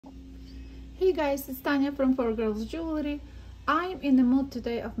Hey guys, it's Tanya from 4Girls Jewelry. I'm in the mood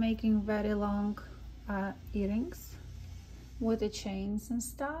today of making very long earrings with the chains and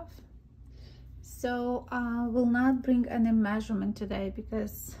stuff. So I will not bring any measurement today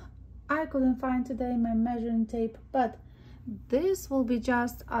because I couldn't find today my measuring tape, but this will be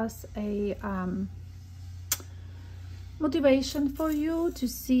just as a motivation for you to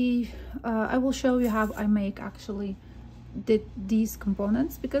see. I will show you how I make actually these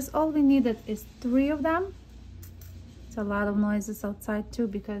components, because all we needed is 3 of them. It's a lot of noises outside too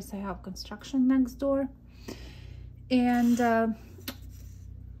because I have construction next door, and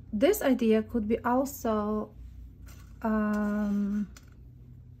this idea could be also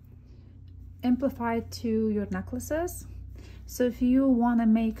amplified to your necklaces. So if you want to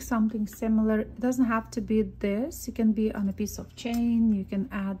make something similar, it doesn't have to be this. It can be on a piece of chain. You can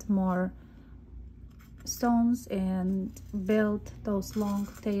add more stones and build those long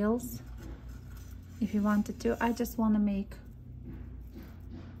tails if you wanted to. I just want to make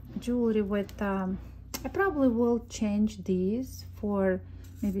jewelry with I probably will change these for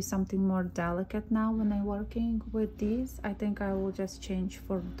maybe something more delicate. Now when I'm working with these, I think I will just change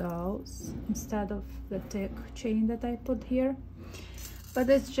for those instead of the thick chain that I put here. But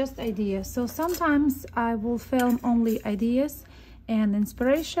it's just ideas. So sometimes I will film only ideas and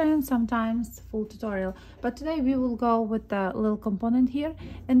inspiration, sometimes full tutorial, but today we will go with the little component here,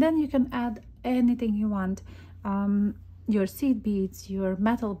 and then you can add anything you want, your seed beads, your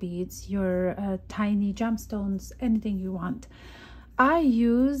metal beads, your tiny gemstones, anything you want. I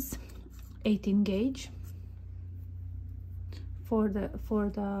use 18 gauge for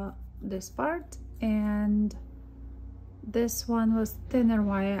this part, and this one was thinner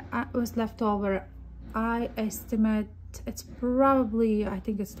wire. It was left over. I estimate it's probably, I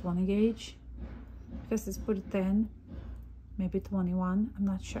think it's 20 gauge because it's pretty thin, maybe 21, I'm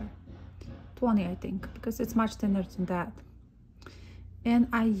not sure. 20 I think, because it's much thinner than that. And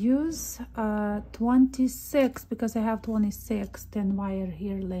I use 26 because I have 26 thin wire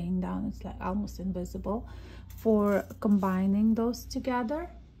here laying down. It's like almost invisible for combining those together.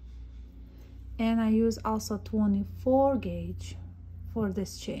 And I use also 24 gauge for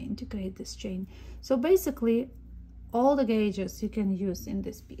this chain, to create this chain. So basically all the gauges you can use in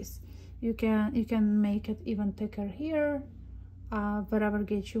this piece. You can make it even thicker here, whatever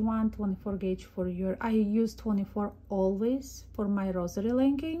gauge you want. 24 gauge for your, I use 24 always for my rosary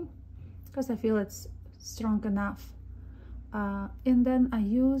linking because I feel it's strong enough. And then I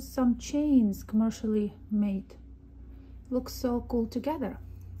use some chains commercially made. Looks so cool together.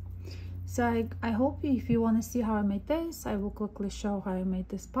 So I hope if you want to see how I made this, I will quickly show how I made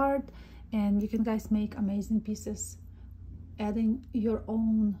this part, and you can guys make amazing pieces adding your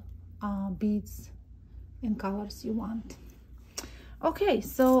own beads and colors you want. Okay,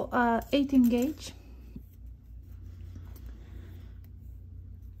 so 18 gauge.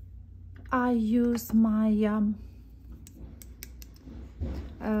 I use my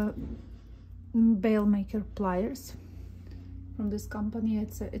bail maker pliers from this company.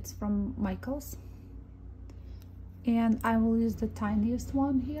 It's from Michael's, and I will use the tiniest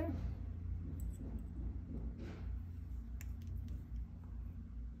one here.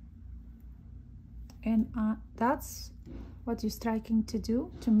 And that's what you're striking to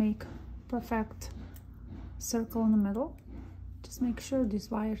do to make perfect circle in the middle. Just make sure these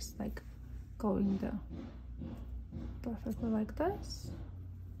wires like going the perfectly like this.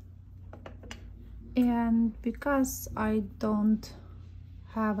 And because I don't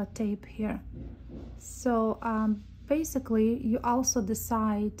have a tape here, so basically you also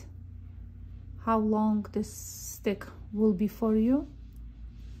decide how long this stick will be for you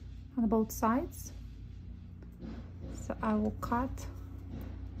on both sides. So I will cut.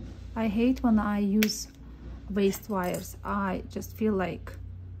 I hate when I use waste wires. I just feel like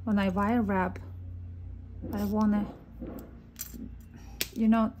when I wire wrap, I wanna, you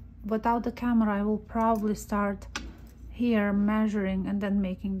know, without the camera I will probably start here measuring and then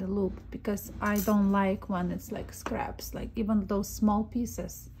making the loop, because I don't like when it's like scraps, like even those small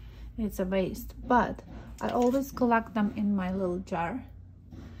pieces, it's a waste. But I always collect them in my little jar,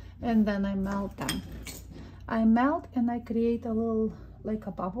 and then I melt them. I melt and I create a little like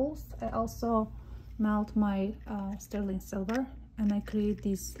a bubbles. I also melt my sterling silver, and I create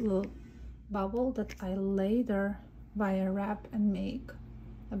this little bubble that I later wire wrap and make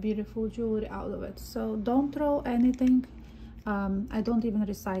a beautiful jewelry out of it. So don't throw anything. I don't even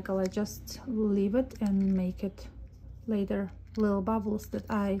recycle. I just leave it and make it later little bubbles that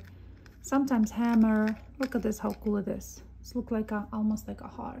I sometimes hammer. Look at this, how cool it is. It looks like almost like a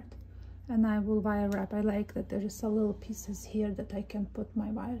heart. and I will wire wrap. I like that there is a little pieces here that I can put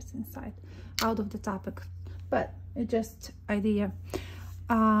my wires inside. Out of the topic, but it's just idea.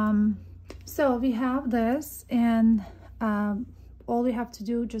 So we have this, and all you have to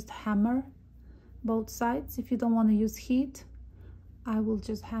do, just hammer both sides. If you don't want to use heat, I will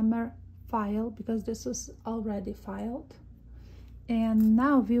just hammer file, because this is already filed. And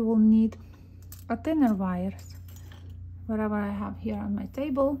now we will need a thinner wire, whatever I have here on my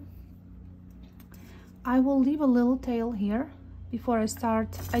table. I will leave a little tail here before I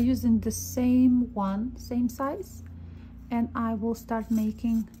start. I'm using the same one, same size, and I will start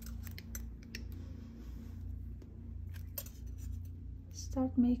making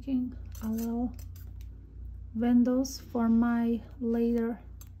a little windows for my later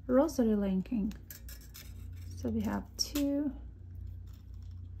rosary linking. So we have two,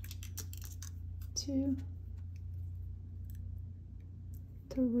 3,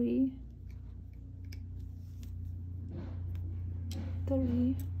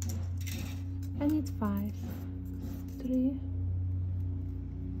 I need 5, 3,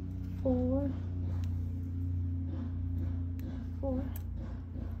 4,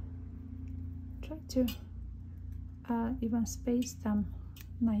 try to even space them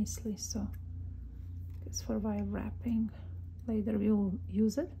nicely, so it's for wire wrapping. Later we will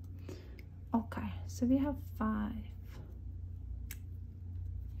use it. Okay, so we have 5.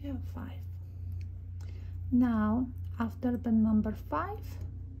 Now after the number 5,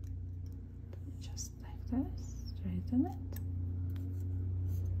 just like this, straighten it.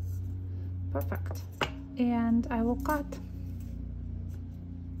 Perfect. And I will cut.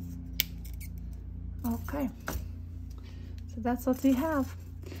 Okay, so that's what we have.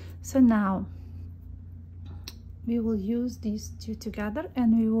 So now we will use these two together,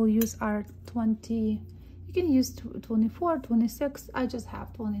 and we will use our 20, you can use 24, 26. I just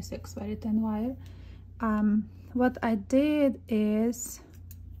have 26 very thin wire. What I did is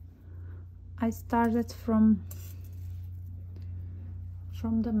I started from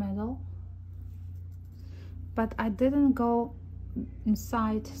the middle, but I didn't go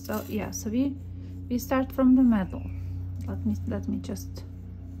inside. So yeah, so we start from the middle. Let me just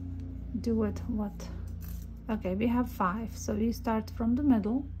do it. Okay, we have 5, so we start from the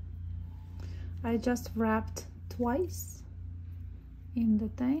middle. I just wrapped twice in the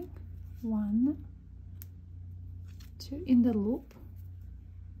thing, 1, 2 in the loop.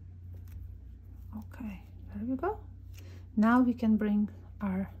 Okay, there we go. Now we can bring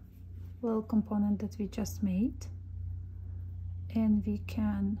our little component that we just made, and we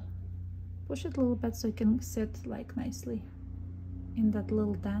can push it a little bit so it can sit like nicely in that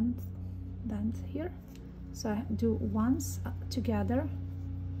little dent here. So I do once together,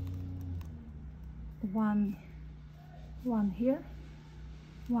 one here,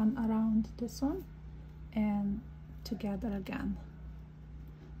 one around this one, and together again.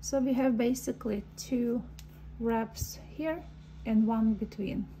 So we have basically 2 wraps here and 1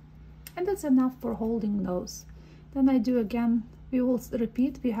 between, and that's enough for holding those. Then I do again, we will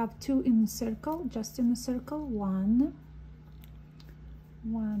repeat. We have 2 in a circle, just in a circle, 1,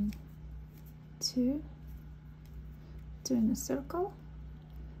 2 in a circle.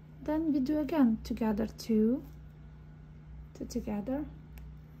 Then we do again together, 2 together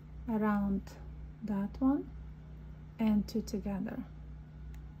around that one, and 2 together.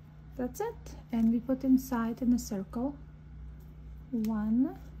 That's it. And we put inside in a circle,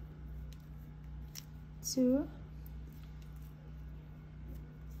 1, 2,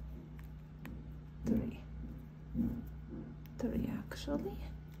 3 actually,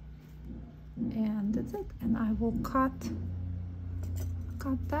 and that's it. And I will cut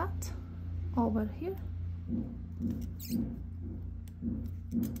that over here.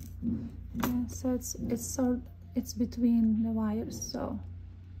 Yeah, so it's between the wires, so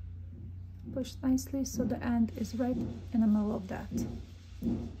push nicely so the end is right in the middle of that.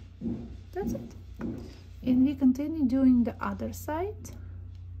 That's it. And we continue doing the other side,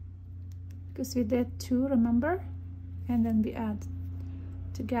 because we did 2, remember, and then we add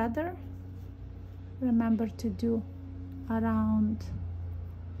together. Remember to do around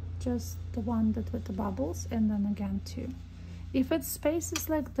just the one that with the bubbles, and then again 2. If it's spaces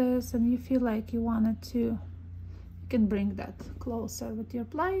like this and you feel like you wanted to, you can bring that closer with your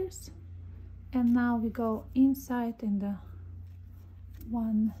pliers. And now we go inside in the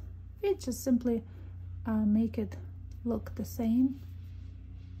one. We just simply make it look the same.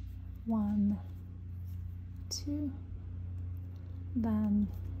 1, 2, then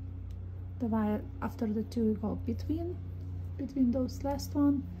the wire after the 2 go between those last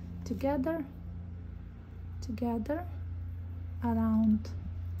one, together around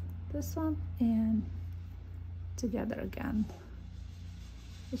this one and together again.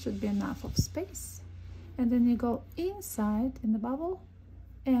 It should be enough of space. And then you go inside in the bubble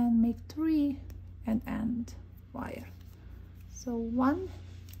and make 3 and end wire. So 1,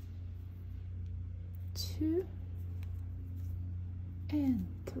 2, and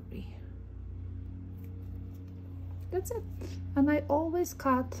 3. That's it. And I always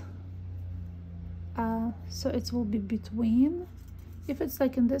cut so it will be between. If it's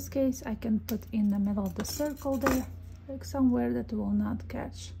like in this case, I can put in the middle of the circle there, like somewhere that will not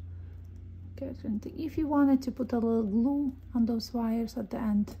catch anything. If you wanted to put a little glue on those wires at the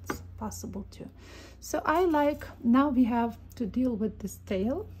end, it's possible too. So I like, now we have to deal with this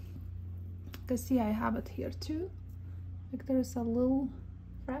tail, because see, I have it here too. Like there's a little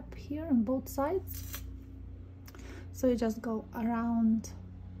wrap here on both sides. So you just go around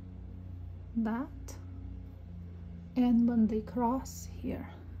that, and when they cross here,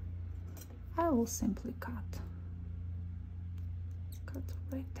 I will simply cut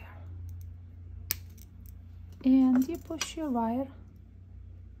right there. And you push your wire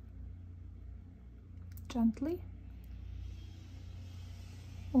gently.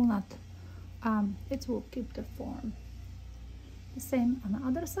 Will not, it will keep the form. The same on the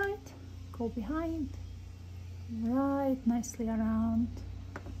other side. Go behind, right nicely around,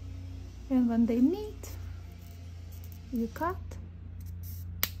 and when they meet, you cut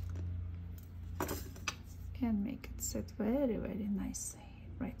and make it sit very, very nicely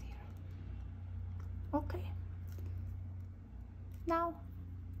right here. Okay, now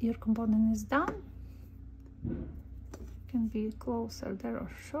your component is done. Can be closer there or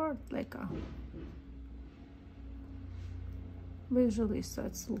short, like a visually, so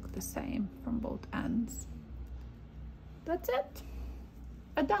it's look the same from both ends. That's it.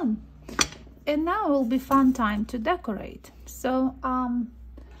 Done. And now will be fun time to decorate. So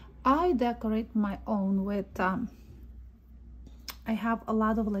I decorate my own with I have a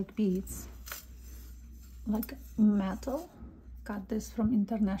lot of like beads, like metal. Got this from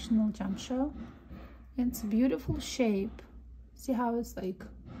International Gem Show. It's a beautiful shape. See how it's like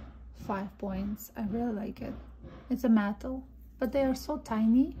 5 points. I really like it. It's a metal, but they are so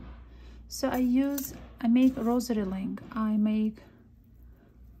tiny. So I make rosary link. I make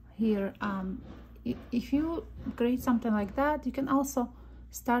here, if you create something like that, you can also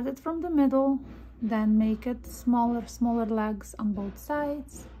start it from the middle, then make it smaller legs on both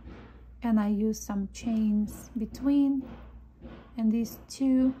sides, and I use some chains between, and these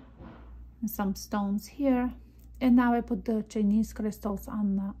two, and some stones here, and now I put the Chinese crystals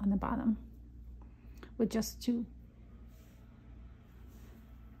on the bottom with just 2.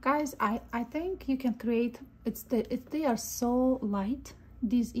 Guys, I think you can create, they are so light,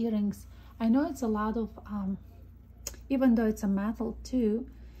 these earrings. I know it's a lot of even though it's a metal too,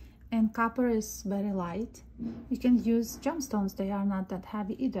 and copper is very light, you can use gemstones. They are not that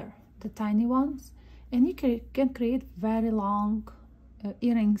heavy either, the tiny ones, and you can create very long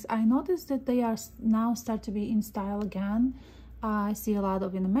earrings. I noticed that they are now start to be in style again. I see a lot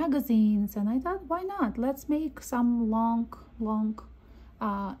of in the magazines, and I thought, why not, let's make some long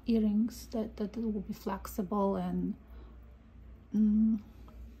earrings that will be flexible and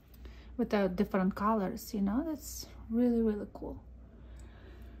with the different colors, you know. That's really cool.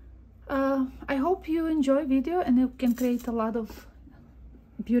 I hope you enjoy video and you can create a lot of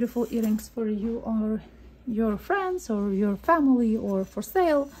beautiful earrings for you or your friends or your family, or for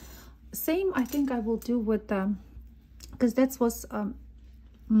sale. Same I think I will do with because that was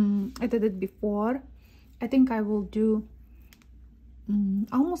I did it before. I think I will do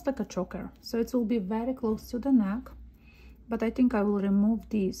almost like a choker, so it will be very close to the neck, but I think I will remove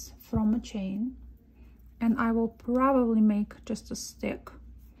these from a chain, and I will probably make just a stick,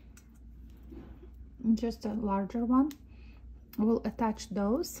 just a larger one. I will attach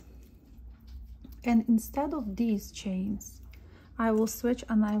those, and instead of these chains I will switch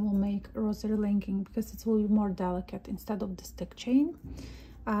and I will make rosary linking, because it will be more delicate instead of the stick chain.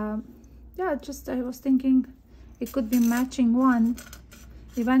 Yeah, just I was thinking it could be matching one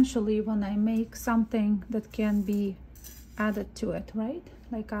eventually when I make something that can be added to it, right?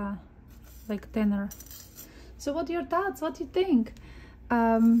 Like thinner. So what are your thoughts? What do you think?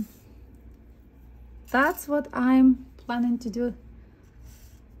 That's what I'm planning to do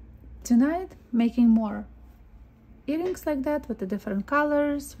tonight, making more earrings like that with the different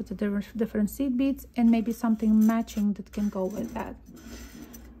colors, with the different seed beads, and maybe something matching that can go with that.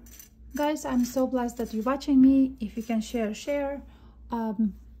 Guys, I'm so blessed that you're watching me. If you can share,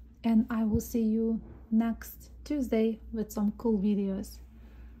 and I will see you next Tuesday with some cool videos.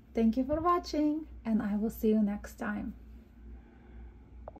 Thank you for watching, and I will see you next time.